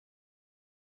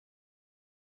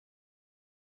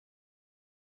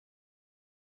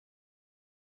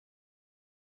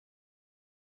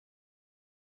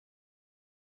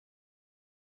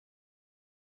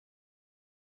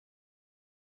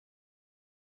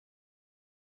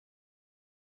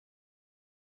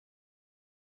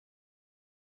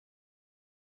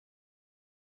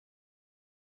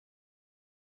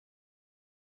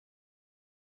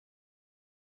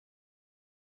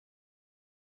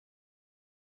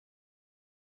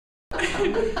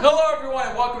Hello everyone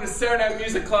and welcome to Saturday Night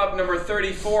Music Club number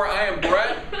 34. I am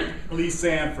Brett. Lee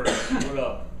Sanford. What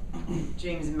up?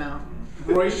 James Mountain.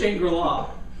 Roy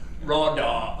Shangri-La. Raw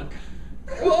dog.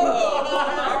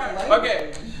 Whoa!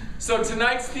 Okay, so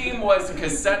tonight's theme was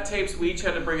cassette tapes. We each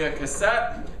had to bring a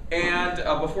cassette. And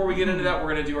before we get into that,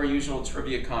 we're going to do our usual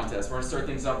trivia contest. We're going to start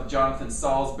things off with Jonathan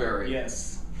Salisbury.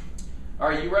 Yes. All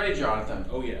right, you ready, Jonathan?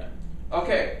 Oh yeah.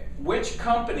 Okay, which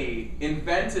company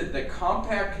invented the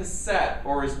compact cassette,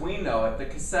 or as we know it, the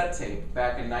cassette tape,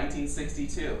 back in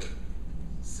 1962?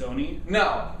 Sony.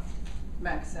 No.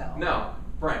 Maxell. No.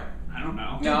 Brent. I don't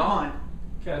know. No. DuPont.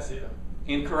 Casio.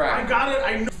 Incorrect. I got it.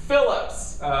 I know.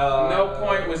 Phillips. No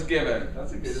point was given.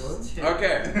 That's a good one.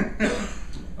 Okay.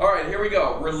 All right, here we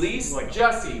go. Released, Like-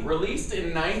 Jesse, released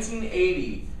in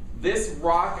 1980, this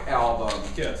rock album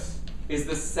Yes. is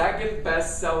the second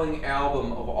best-selling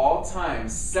album of all time,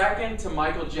 second to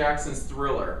Michael Jackson's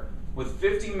Thriller, with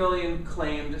 50 million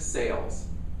claimed sales.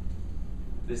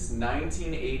 This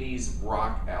 1980s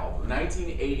rock album,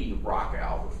 1980 rock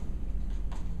album,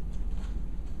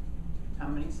 How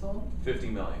many sold? 50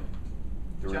 million.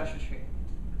 Joshua Tree.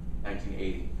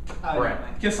 1980. Oh, Brent.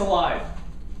 never mind. Kiss Alive.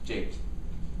 James.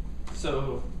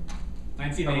 So, I'm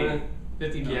 1980. gonna-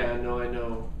 50 Yeah, million. no, I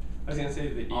know. I was gonna say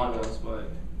the Eagles, but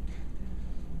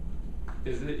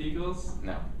is it Eagles?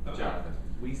 No. Okay. Jonathan.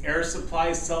 Air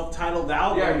Supply's self-titled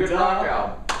album. Yeah, good duh. rock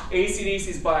album.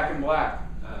 AC/DC's Black and Black.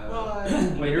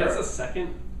 Wait, You're that's right. the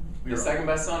second? The second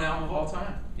best-selling album of all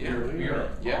time. Yeah. You're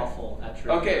Yeah. Awful at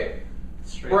trivia. Okay.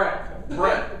 Straight Brent.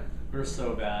 Brent. We're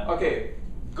so bad. Okay.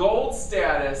 Gold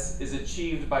status is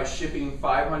achieved by shipping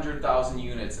 500,000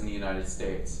 units in the United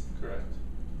States. Correct.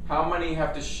 How many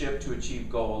have to ship to achieve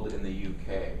gold in the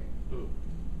UK?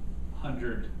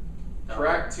 100.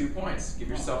 Correct. 2 points. Give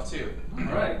yourself 2. All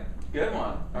right. Good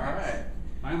one. All right.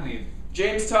 Finally.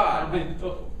 James Todd. I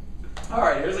know. All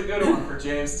right, here's a good one for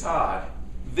James Todd.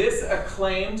 This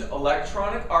acclaimed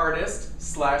electronic artist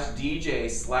slash DJ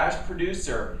slash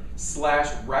producer slash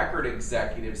record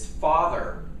executive's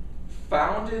father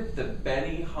founded the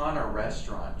Benihana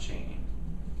restaurant chain.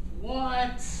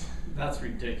 What? That's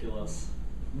ridiculous.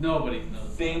 Nobody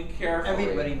knows. Think carefully.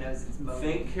 Everybody knows it's Moby.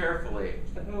 Think carefully.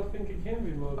 I don't think it can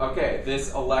be Moby. Okay,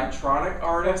 this electronic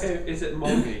artist. Okay, is it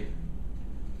Moby?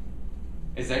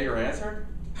 Is that your answer?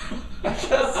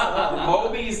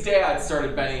 Moby's dad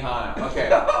started Benihana. Okay.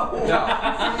 No.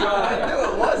 I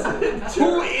knew it wasn't.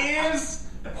 Who is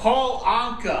Paul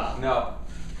Anka? No.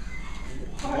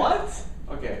 What?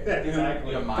 Okay.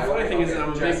 Exactly. You know, my The funny way. thing is Okay, that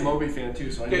I'm a Jesse. big Moby fan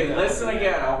too, so I knew Okay, that listen was-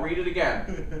 again. I'll read it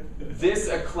again. This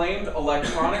acclaimed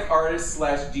electronic artist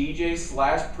slash DJ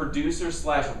slash producer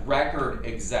slash record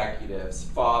executive's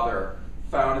father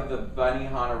founded the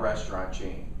Benihana restaurant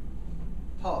chain.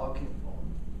 Paul Oakenfold.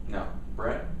 No.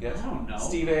 Brett? Yes? I don't know.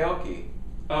 Steve Aoki.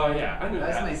 Oh yeah, I knew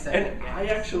That's that. my second And guess. I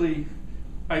used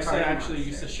to Party actually used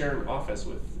Monster. to share an office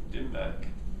with Dimbeck.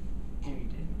 Yeah, you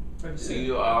did. So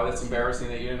you, that's embarrassing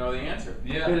that you didn't know the answer.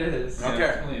 Yeah. It is. Yeah, Okay.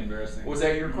 It's really embarrassing. Was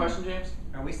that your question, James?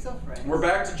 Are we still friends? We're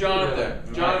back to Jonathan.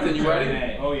 Yeah. Jonathan, you ready?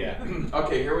 Hey. Oh yeah.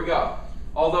 Okay, here we go.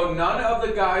 Although none of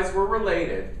the guys were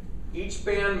related, each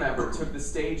band member took the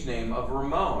stage name of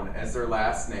Ramon as their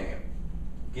last name.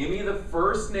 Give me the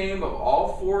first name of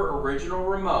all 4 original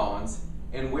Ramones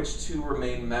and which 2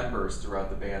 remain members throughout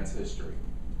the band's history.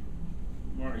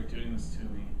 Why are you doing this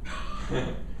to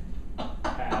me?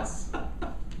 Pass.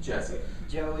 Jesse.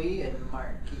 Joey and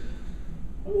Marky.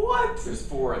 What? There's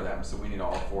 4 of them, so we need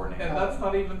all 4 names. And that's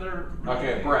not even their.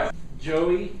 Okay, Brett.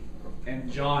 Joey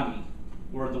and Johnny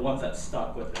were the ones that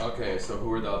stuck with it. Okay, so who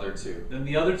are the other 2? Then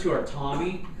the other 2 are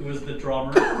Tommy, who is the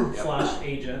drummer slash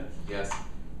agent. Yes.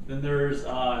 Then there's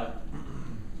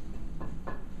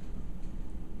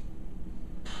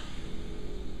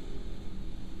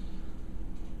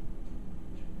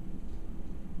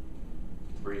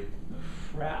 3,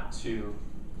 crap. 2,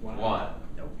 Wow. 1.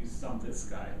 Nope, you stumped this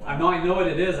guy. Wow. I know what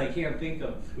it is. I can't think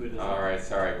of who it is. All right,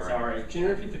 sorry, Brett. Sorry. Can you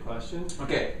repeat the question?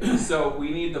 Okay, so we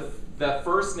need the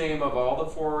first name of all the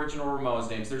 4 original Ramones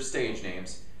names, their stage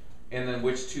names, and then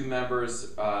which 2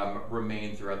 members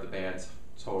remain throughout the band's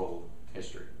total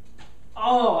history.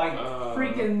 Oh, I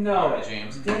freaking know all right, it.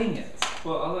 James. Dang it.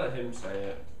 Well, I'll let him say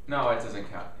it. No, it doesn't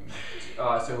count.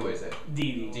 So who is it?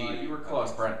 Dee Dee. Dee. You were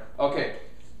close, Brent. Okay.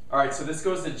 All right, so this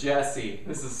goes to Jesse.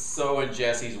 This is so in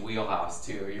Jesse's wheelhouse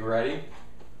too. Are you ready?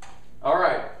 All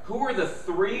right. Who were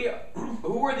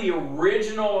the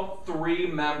original 3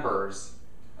 members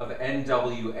of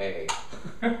NWA?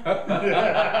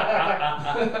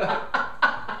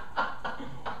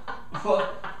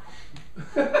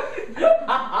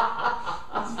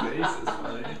 His face is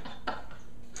funny.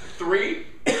 3,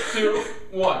 2,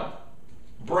 1.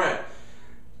 Brent.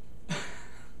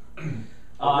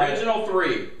 Original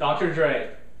 3. Dr. Dre.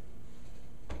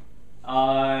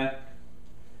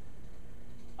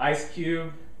 Ice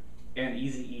Cube and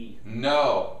Eazy-E.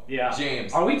 No. Yeah.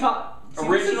 James. Are we talking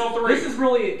Original 3. This is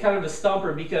really kind of a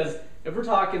stumper because if we're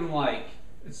talking like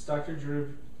It's Dr.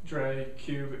 Dre,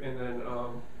 Cube, and then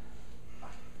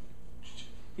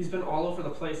he's been all over the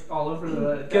place, all over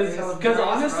the. because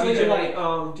honestly Rucker. like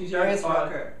DJ Darius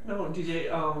Rucker. No, DJ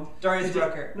Darius DJ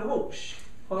Rucker. No,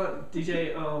 hold on,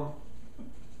 DJ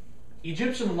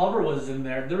Egyptian Lover was in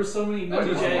there. There were so many Oh,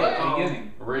 DJ DJ, at the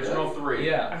beginning. Original 3.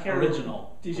 Yeah, I can't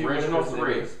original. DJ Original whatever his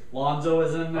 3. name is. Lonzo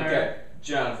is in there. Okay.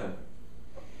 Jonathan.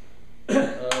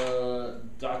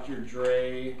 Dr.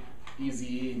 Dre,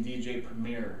 Eazy-E, and DJ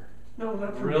Premier. No,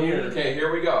 not Really? Premier. Okay,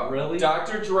 here we go. Really?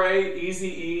 Dr. Dre,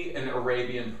 Eazy-E, and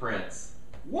Arabian Prince.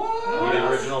 What? With the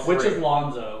original 3. Which is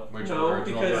Lonzo. Which No, is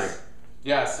original because- 3.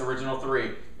 Yes, original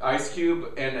 3. Ice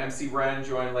Cube and MC Ren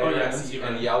joined later. Oh, yeah, MC MC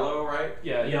and Ren. Yellow, right?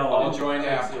 Yeah, Yeah, All joined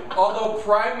after. Although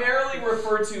primarily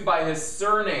referred to by his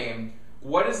surname,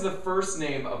 what is the first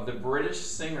name of the British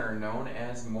singer known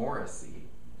as Morrissey?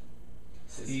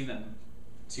 Steven.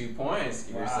 2 points.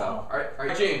 Give Wow. yourself. All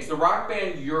right, James. The rock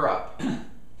band Europe,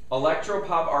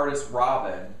 electropop artist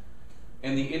Robin,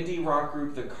 and the indie rock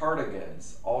group The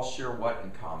Cardigans all share what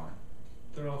in common?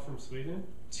 They're all from Sweden.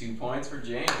 2 points for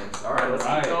James. All right, let's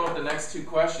Alright. keep going with the next 2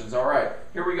 questions. All right,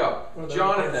 here we go. Or they're dancing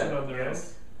Jonathan. on their own.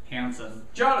 Yes. Hanson.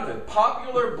 Jonathan,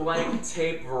 popular blank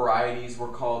tape varieties were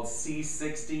called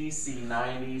C60,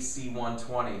 C90,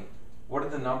 C120. What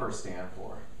did the numbers stand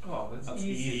for? Oh, that's That's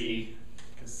easy. easy.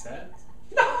 Cassette.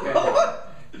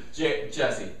 Okay.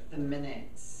 Jesse. The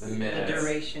minutes. The minutes. The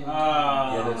duration.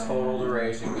 Yeah, the total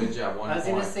duration. Good job. 1 I was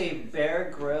point. gonna say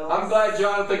Bear Grylls. I'm glad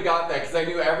Jonathan got that because I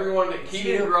knew everyone. He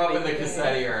didn't grow up in the Big cassette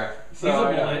fan. era. He's So,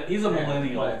 a yeah. he's a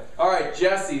millennial. All right,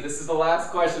 Jesse. This is the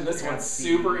last question. This I one's got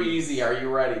super C's. easy. Are you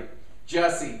ready,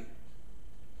 Jesse?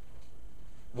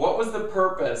 What was the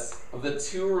purpose of the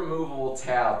 2 removable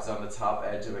tabs on the top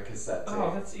edge of a cassette tape?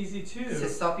 Oh, that's easy too. To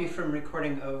stop you from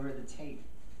recording over the tape.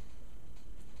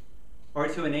 Or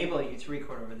to enable you to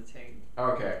record over the tape.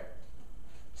 Okay.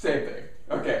 Same thing.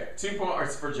 Okay. 2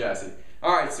 points for Jesse.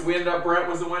 All right. So we ended up. Brent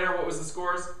was the winner. What was the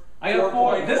scores? I got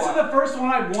 4. 4.5. This is the first one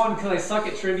I've won because I suck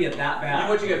at trivia that bad.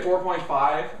 What'd you get?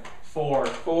 4.5. 4.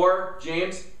 4.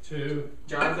 James. 2.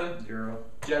 Jonathan. 0.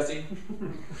 Jesse.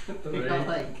 You know,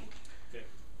 like,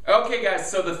 Okay, guys,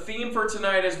 so the theme for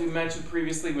tonight, as we mentioned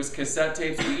previously, was cassette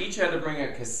tapes. We each had to bring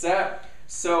a cassette.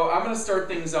 So I'm going to start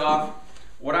things off.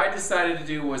 What I decided to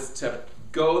do was to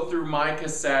go through my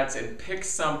cassettes and pick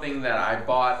something that I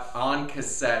bought on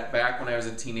cassette back when I was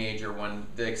a teenager, when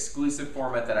the exclusive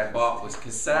format that I bought was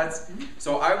cassettes.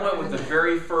 So I went with the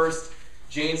very first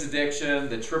Jane's Addiction,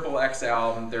 the Triple X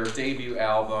album, their debut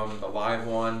album, the live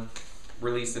one,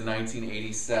 released in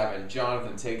 1987.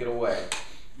 Jonathan, take it away.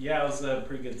 Yeah, it was a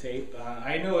pretty good tape.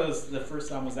 I know it was the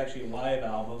first time was actually a live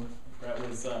album. Brett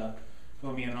was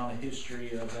filling me in on the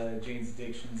history of Jane's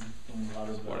Addictions and a lot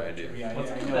of What I do. Yeah, What's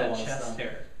I up with know a that lot of chest stuff.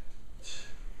 hair?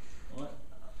 What?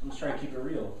 I'm just trying to keep it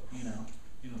real, you know.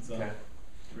 So. Okay.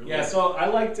 Yeah, so I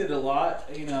liked it a lot.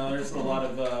 You know, there's a lot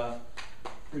of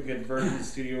pretty good versions,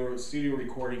 studio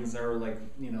recordings that were like,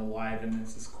 you know, live, and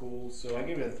it's just cool. So I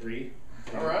gave it a 3.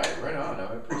 All right, right on.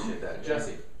 I appreciate that.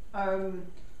 Jesse.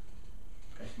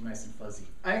 Nice and fuzzy.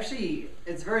 actually,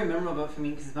 it's very memorable for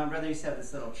me because my brother used to have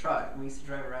this little truck and we used to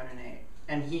drive around in it.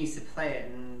 And he used to play it,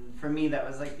 and for me, that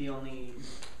was like the only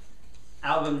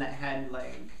album that had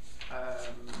like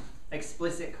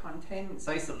explicit content.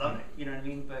 So I used to love it, you know what I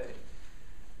mean? But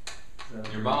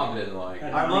So, Your mom didn't like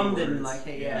it. our mom words. didn't like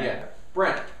it, yeah. Yeah.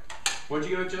 Brent, what'd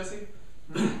you give it, Jesse?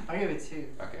 I give it 2.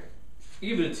 Okay. I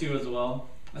give it a 2 as well.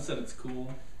 I said it's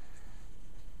cool.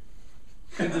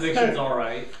 Jane's Addiction's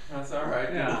alright. That's all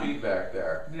right. Yeah. Good feedback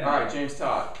there. Yeah. All right, James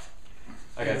Todd.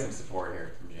 I got some support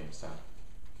here from James Todd.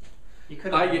 You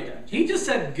could I have get- done. He just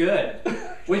said good,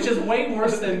 which is way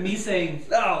worse than me saying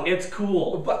No, it's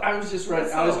cool. but I was just right.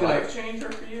 That's I was a gonna. life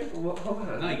changer for you. Well, hold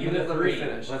on. No, give it a Let me 3.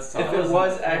 finish. Let's talk. If it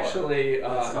was actually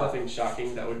Let's talk. nothing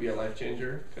shocking, that would be a life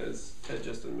changer. Because to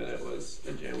just admit it was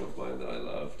a jam of mine that I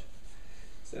loved,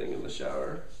 sitting in the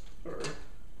shower or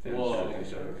Whoa. sitting in the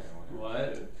shower,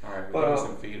 What? All right, we But, give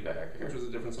some feedback here. which was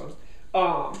a different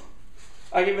song.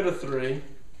 I give it a 3.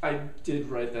 I did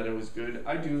write that it was good.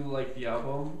 I do like the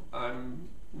album. I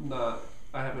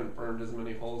haven't burned as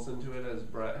many holes into it as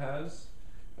Brett has.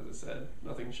 As I said,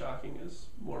 nothing shocking is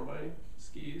more my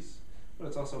skis, but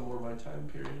it's also more my time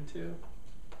period too.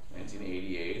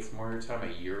 1988. It's more your time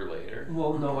a year later.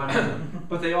 Well, no, I mean,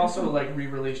 but they also like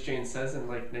re-released Jane Says in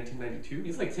like 1992.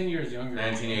 He's like 10 years younger.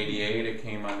 1988, it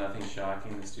came on Nothing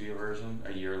Shocking, the studio version,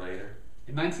 a year later.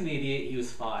 In 1988, he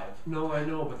was 5. No, I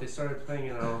know, but they started playing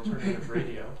it on alternative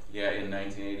radio. Yeah, in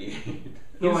 1988.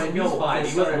 No, I He was know. fine. They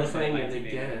He wasn't started listening playing in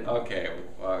it 1988. again. Okay,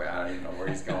 well, I don't even know where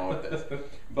he's going with this.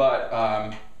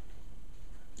 But,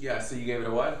 yeah, so you gave it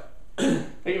a what? I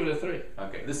give it a 3.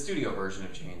 Okay, the studio version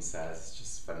of Jane Says is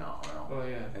just phenomenal. Oh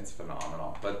yeah. It's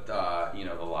phenomenal. But, you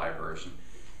know, the live version,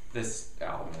 this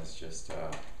album is just,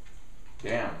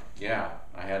 damn, yeah,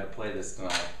 I had to play this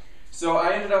tonight. So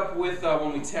I ended up with,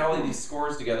 when we tally these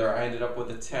scores together, I ended up with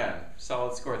a 10.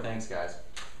 Solid score, thanks guys.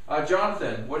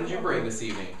 Jonathan, what did you bring this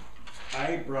evening?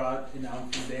 I brought an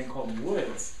album from a band called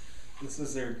Woods. This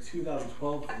is their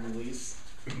 2012 release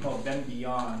called Then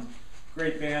Beyond.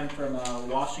 Great band from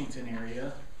Washington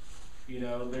area. You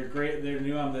know, they're great. Their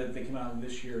new album that they came out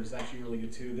this year is actually really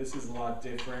good too. This is a lot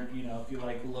different. You know, if you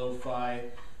like lo-fi,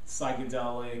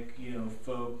 psychedelic, you know,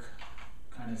 folk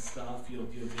kind of stuff, you'll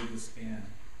dig this band.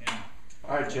 Yeah.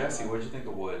 All right, Jesse, what did you think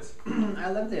of Woods? I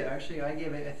loved it, actually. I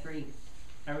gave it a 3.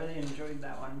 I really enjoyed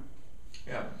that one.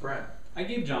 Yeah, Brent. I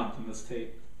gave Jonathan this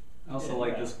tape. I also Yeah,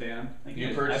 like yeah. this band.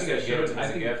 You purchased it, gave it to him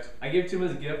as a gift? I gave it to him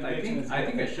as a gift. You I gave it to him think as a I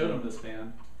think I gift, showed yeah. him this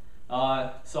band.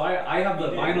 So I have the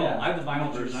You did, vinyl. yeah. I have the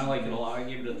vinyl version. I like it a lot. I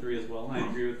gave it a 3 as well. And I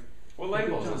agree with What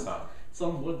label is this on?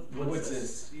 some Woods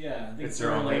is, yeah, I think It's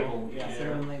their own label. Yeah. It's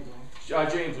their own label.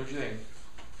 James, what do you think?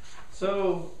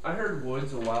 So I heard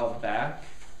Woods a while back.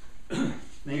 You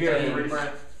got it,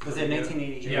 Brent. Was it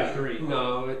 1988? Yeah, 3.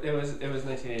 No, it was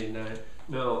 1989.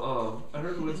 No, I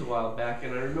heard Woods a while back,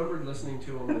 and I remembered listening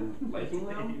to them and liking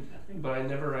them, but I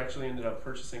never actually ended up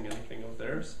purchasing anything of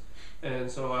theirs. And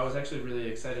so I was actually really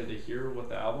excited to hear what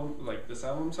the album, like this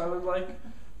album, sounded like.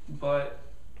 But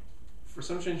for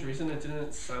some strange reason, it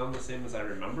didn't sound the same as I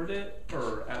remembered it,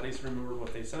 or at least remembered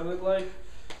what they sounded like.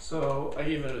 So I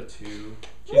gave it a 2.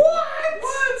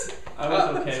 What? I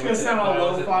was okay It's with gonna it. sound all but I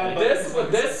wasn't lo-fi, like-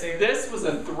 but- This was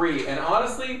a 3, and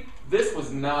honestly, this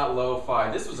was not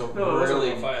lo-fi. This was a No, it wasn't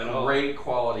really lo-fi at all. great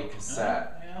quality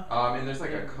cassette. Yeah. And there's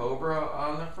like a Cobra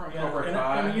on the front, Yeah, Cobra and,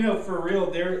 Kai. and you know, for real,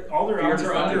 all their Fear albums does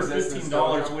are not under exist in $15.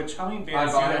 Dojo. Which how many On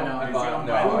bands do that vinyl, nowadays? on vinyl.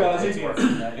 Yeah, No, who does it's it? rare.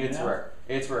 Yeah. It's rare.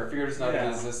 It's rare. Fear does not Yeah.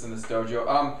 exist in this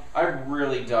dojo. I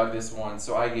really dug this one,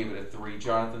 so I gave it a 3.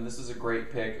 Jonathan, this was a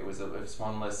great pick. It was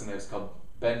fun listen. It was called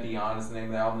Ben Beyond is the name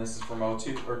of the album. This is from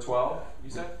 02 or 12. You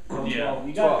said? Yeah.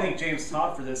 You 12. gotta thank James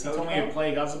Todd for this. He told me to 12?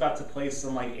 play. I was about to play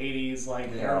some like 80s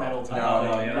like hair metal type.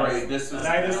 No, thing. great. This was. And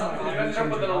I just you ended up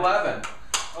with an 11.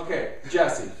 Okay,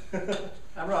 Jesse.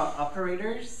 I brought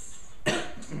Operators.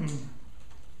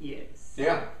 Yes.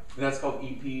 Yeah, that's called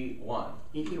EP1.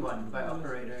 EP1 by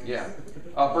Operators. Yeah.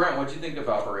 Brent, what'd you think of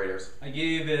Operators? I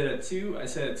gave it a 2. I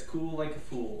said it's cool like a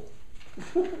fool.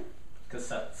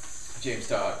 Cassettes. James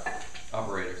Todd,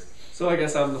 Operators. So I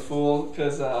guess I'm the fool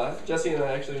because Jesse and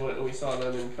I actually went and we saw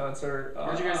them in concert.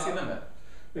 Where'd you guys see them at?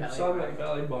 We Valley saw them Bar. at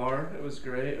Valley Bar. It was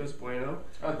great. It was bueno.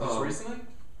 Just recently?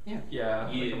 Yeah. Yeah.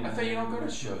 I thought you don't go to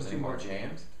shows anymore,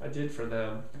 James. I did for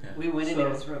them. We went and So- it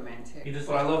was romantic. He just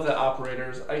But I love the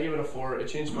Operators. I gave it a 4. It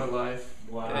changed my life.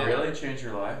 Wow. And- Really changed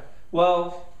your life?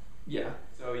 Well, yeah.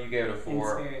 So you gave it a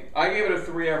 4. In spirit. I gave it a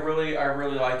 3. I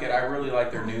really like it. I really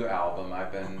like their new album.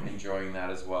 I've been enjoying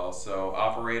that as well. So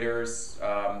Operators,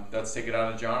 let's take it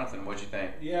on to Jonathan. What'd you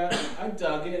think? Yeah, I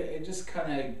dug it. It just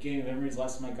kind of gave me memories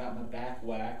last time I got my back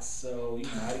waxed, so you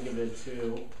know, I'd give it a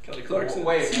 2. Kelly Clarkson.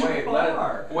 Wait,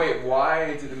 far. wait.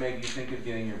 Why did it make you think of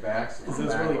getting your back? Because it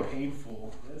was really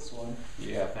painful. This one.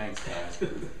 Yeah, thanks,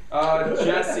 guys.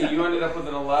 Jesse, you ended up with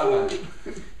an 11.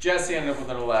 Jesse ended up with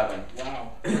an 11.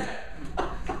 Wow.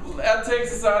 That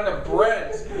takes us on to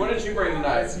Brent. What did you bring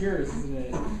That's tonight? yours, isn't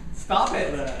it? Stop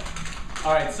it.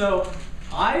 All right, so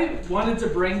I wanted to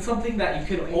bring something that you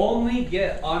could only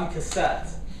get on cassette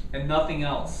and nothing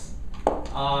else.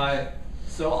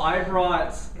 So I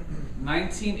brought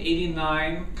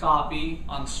 1989 copy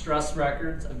on Stress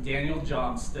Records of Daniel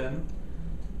Johnston.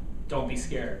 Don't Be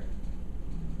Scared.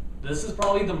 This is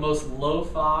probably the most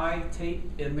lo-fi tape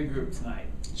in the group tonight.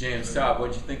 James Todd,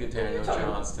 what'd you think of Daniel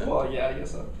Johnston? Well, yeah, I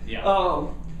guess so. Yeah.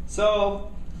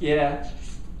 So, yeah.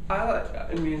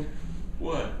 I mean,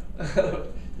 What?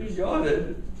 you're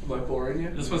yawning. Am I boring you?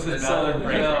 This was his No, bathroom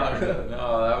break.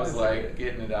 no, that was like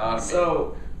getting it out of me.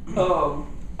 So,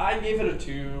 I gave it a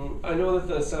 2. I know that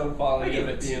the sound I quality gave of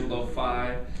it it being 2.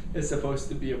 lo-fi is supposed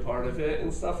to be a part of it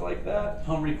and stuff like that.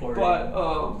 Home recording.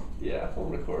 But yeah,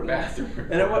 home recording. Bathroom.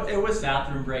 And it was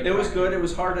bathroom break. it was good. It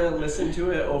was hard to listen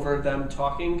to it over them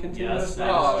talking continuously.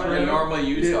 Yes, Oh, true. normally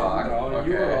you talk. No,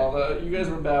 Okay. you guys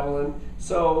were babbling.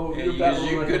 So Yeah, you're you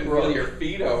babbling like a couldn't brook. feel your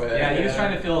feet over there. Yeah, he was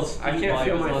trying to feel his feet I can't while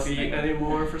feel he was my listening. feet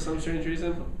anymore for some strange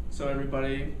reason. So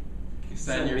everybody,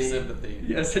 Send your me- sympathy.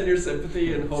 yeah, send your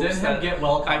sympathy and hopes Send him that get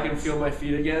well I can cards. feel my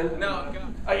feet again. No,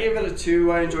 I gave it a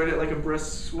 2. I enjoyed it like a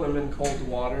brisk swim in cold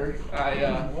water.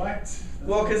 What?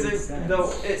 Well, because That doesn't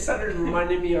make sense. it started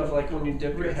reminding me of like when you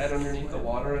dip your head underneath the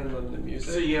water and then the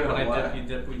music. So you have When a I what? dip, you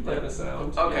dip, we Like dip. the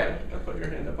sound. Okay. Yeah, I put your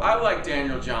hand up. I like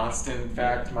Daniel Johnston. In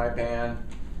fact, my band,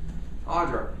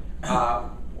 Audra.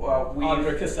 Well, we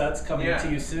Audra Cassettes coming yeah,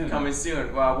 to you soon. Coming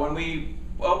soon. When we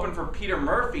opened for Peter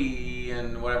Murphy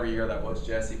in whatever year that was,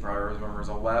 Jesse probably remembers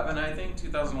 11, I think,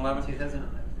 2011.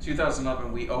 2011.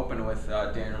 2011, we opened with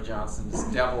Daniel Johnston's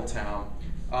Devil Town.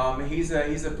 He's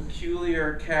a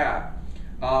peculiar cat.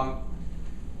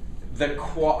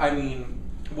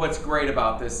 What's great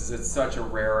about this is it's such a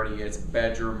rarity. It's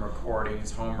bedroom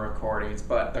recordings, home recordings,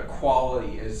 but the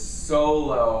quality is so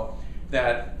low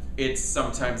that it's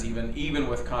sometimes even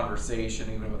with conversation,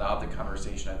 even without the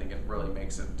conversation, I think it really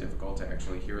makes it difficult to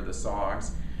actually hear the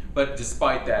songs. But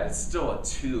despite that, it's still a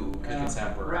 2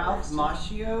 contemporary. Ralph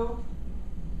Macchio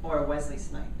or Wesley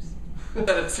Snipes? At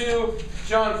a 2,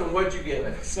 Jonathan, what'd you give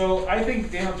it? So I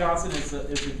think Daniel Johnson is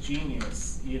a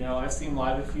genius. You know, I've seen him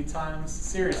live a few times.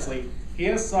 Seriously, he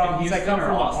has songs that Houston come or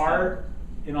from the Austin? heart.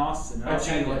 In Austin, A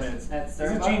City genius. Limits. That's He's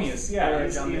a Starbucks? genius. Yeah, Or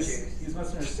he's John Cheers?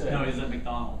 misunderstood. No, he's at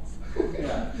McDonald's.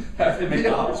 Yeah, Happy that's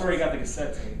Meal. where he got the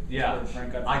cassette tape. Yeah. Where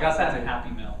Frank the I got that cassette in Happy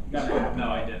Meal. You got it in Happy No,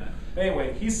 Meal. I didn't. But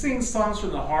anyway, he sings songs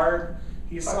from the heart.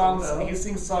 He Meal.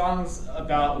 sings songs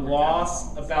about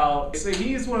loss, about. So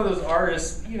he's one of those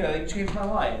artists. You know, they changed my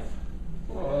life.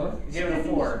 Aw. I gave it a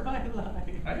 4. I That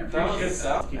was appreciate good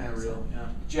stuff. that. Keep it real. Yeah.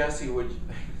 Jesse, would you,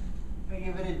 I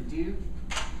give it a Duke.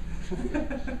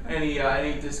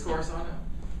 any discourse on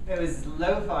it? It was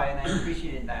lo-fi and I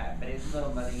appreciated that, but it's a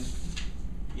little muddy.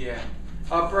 Yeah.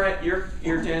 Brett, your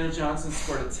Daniel Johnson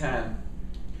scored a 10.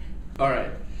 All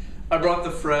right. I brought the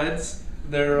Freds.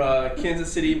 They're a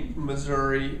Kansas City,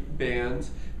 Missouri band.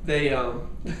 They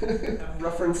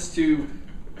reference to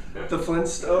the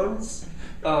Flintstones.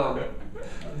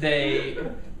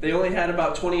 They only had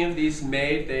about 20 of these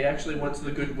made. They actually went to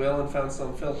the Goodwill and found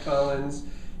some Phil Collins,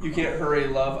 You Can't Hurry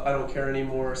Love, I Don't Care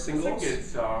Anymore singles. That's a good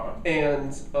song.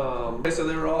 And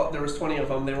so there was 20 of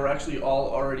them. They were actually all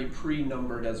already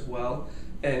pre-numbered as well.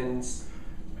 And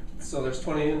so there's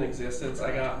 20 in existence.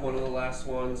 I got one of the last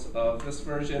ones of this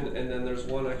version, and then there's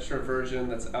one extra version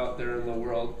that's out there in the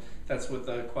world that's with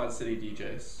the Quad City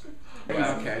DJs.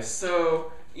 Okay,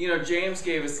 so, James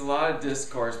gave us a lot of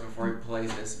discourse before he played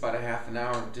this, about a half an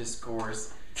hour of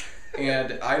discourse,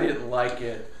 and I didn't like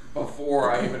it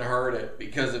before I even heard it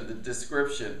because of the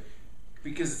description,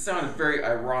 because it sounded very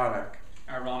ironic.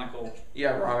 Ironical.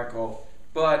 Yeah, ironical.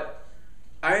 But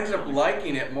I ended up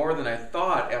liking it more than I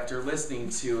thought after listening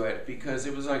to it, because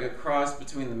it was like a cross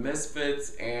between the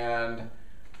Misfits and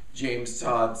James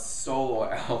Todd's solo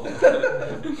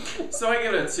album. So I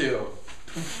give it a 2.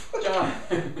 John.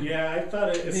 Yeah, I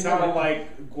thought it sounded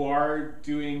like Guar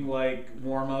doing like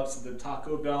warm-ups at the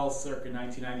Taco Bell circa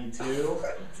 1992.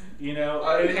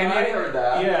 I heard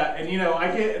that. Yeah, and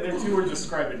their 2 were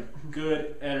describing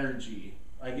good energy.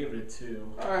 I give it a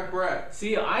 2. All right, Brett.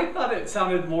 See, I thought it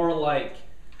sounded more like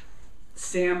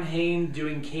Sam Hain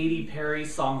doing Katy Perry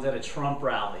songs at a Trump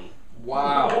rally.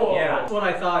 Wow. Yeah, that's what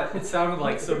I thought it sounded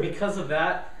like. So because of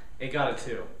that, it got a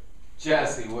 2.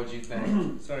 Jesse, what'd you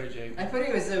think? Sorry, Jake. I thought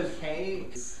it was okay.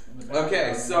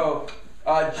 Okay, so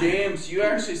James, you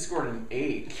actually scored an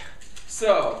 8.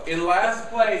 So in last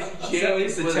place, James at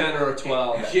least a was 10 or a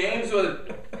 12. James was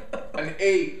an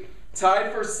 8.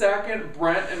 Tied for second,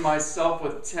 Brent and myself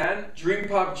with 10. Dream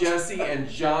Pop Jesse and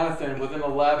Jonathan with an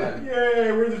 11.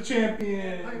 Yay, we're the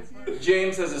champions!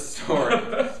 James has a story.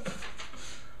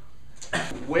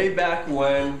 Way back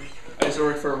when I used to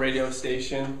work for a radio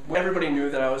station, everybody knew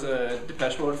that I was a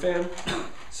Depeche Mode fan.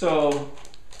 So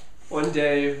one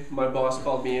day my boss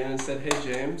called me in and said, "Hey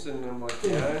James," and I'm like,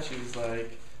 "Yeah." And she was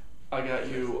like, "I got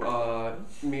you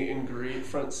meet and greet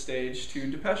front stage to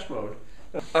Depeche Mode.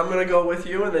 I'm gonna go with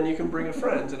you, and then you can bring a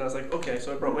friend." And I was like, "Okay."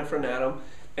 So I brought my friend Adam,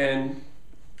 and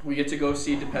we get to go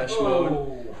see Depeche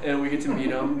Mode, and we get to meet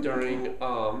him during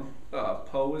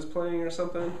Poe was playing or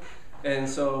something. And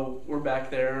so we're back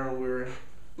there, and we're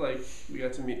like we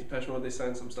got to meet Depeche Mode. They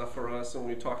signed some stuff for us, and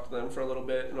we talked to them for a little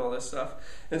bit and all this stuff.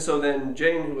 And so then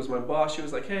Jane, who was my boss, she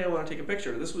was like, "Hey, I want to take a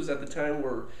picture." This was at the time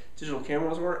where digital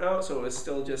cameras weren't out, so it was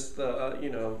still just the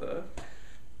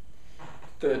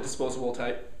the disposable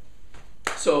type.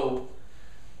 So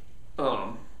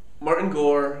Martin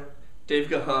Gore, Dave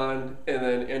Gahan, and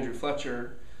then Andrew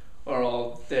Fletcher are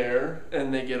all there,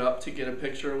 and they get up to get a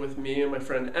picture with me and my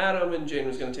friend Adam, and Jane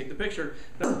was going to take the picture.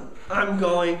 Now, I'm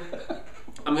going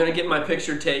to get my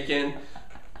picture taken.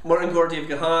 Martin Gore, Dave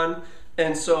Gahan,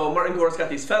 and so Martin Gore's got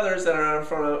these feathers that are in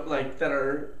front of, like, that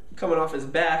are coming off his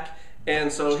back,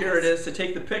 and so here it is to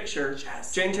take the picture.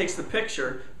 Jane takes the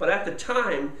picture, but at the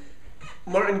time,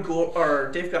 Martin Gore,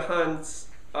 or Dave Gahan's,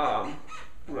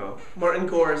 Martin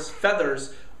Gore's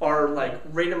feathers are like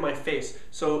right in my face.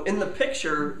 So in the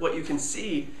picture, what you can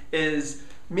see is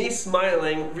me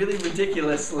smiling really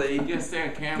ridiculously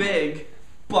big,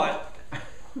 but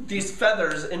these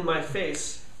feathers in my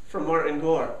face from Martin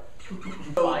Gore.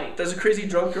 So there's a crazy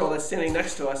drunk girl that's standing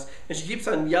next to us, and she keeps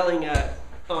on yelling at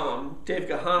Dave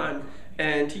Gahan,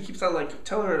 and he keeps on like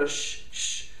telling her to shh,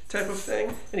 shh type of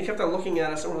thing, and he kept on looking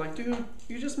at us, and we're like, dude,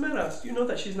 you just met us. You know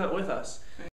that she's not with us.